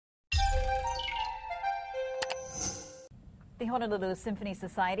The Honolulu Symphony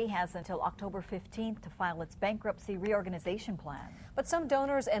Society has until October 15th to file its bankruptcy reorganization plan. But some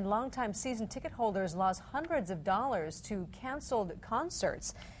donors and longtime season ticket holders lost hundreds of dollars to canceled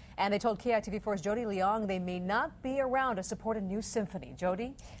concerts. And they told KITV4's Jody Leong they may not be around to support a new symphony.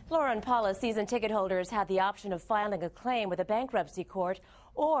 Jody? Laura and Paula, season ticket holders had the option of filing a claim with a bankruptcy court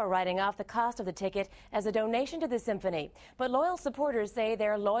or writing off the cost of the ticket as a donation to the symphony. But loyal supporters say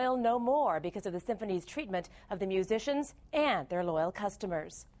they're loyal no more because of the symphony's treatment of the musicians and their loyal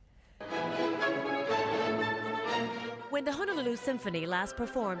customers. When the Honolulu Symphony last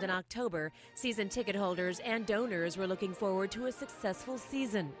performed in October, season ticket holders and donors were looking forward to a successful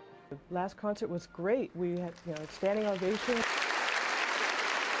season. The last concert was great. We had standing ovation.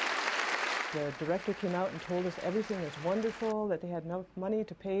 The director came out and told us everything was wonderful, that they had enough money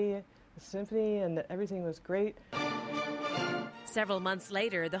to pay the symphony and that everything was great. Several months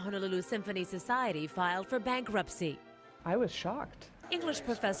later, the Honolulu Symphony Society filed for bankruptcy. I was shocked. English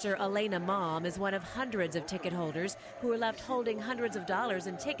professor Elena Mom is one of hundreds of ticket holders who were left holding hundreds of dollars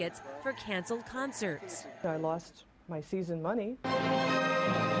in tickets for canceled concerts. I lost my season money.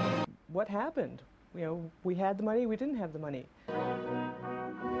 What happened? We had the money, we didn't have the money.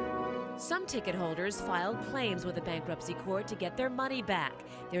 Some ticket holders filed claims with the bankruptcy court to get their money back.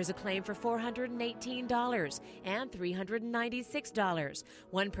 There's a claim for $418 and $396.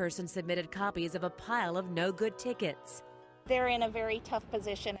 One person submitted copies of a pile of no-good tickets. They're in a very tough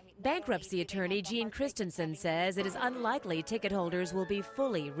position. Bankruptcy attorney Jean Christensen says it is unlikely ticket holders will be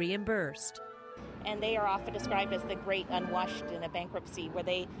fully reimbursed. And they are often described as the great unwashed in a bankruptcy, where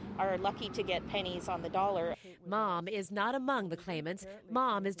they are lucky to get pennies on the dollar. Mom is not among the claimants.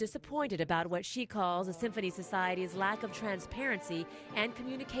 Mom is disappointed about what she calls the Symphony Society's lack of transparency and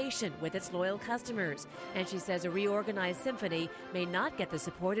communication with its loyal customers. And she says a reorganized symphony may not get the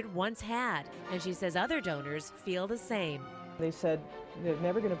support it once had. And she says other donors feel the same. They said they're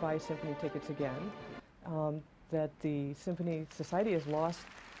never going to buy symphony tickets again, that the Symphony Society has lost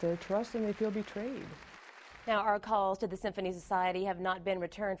their trust and they feel betrayed. Now, our calls to the Symphony Society have not been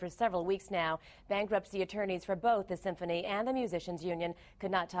returned for several weeks now. Bankruptcy attorneys for both the Symphony and the Musicians Union could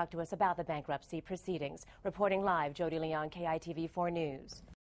not talk to us about the bankruptcy proceedings. Reporting live, Jody Leong, KITV4 News.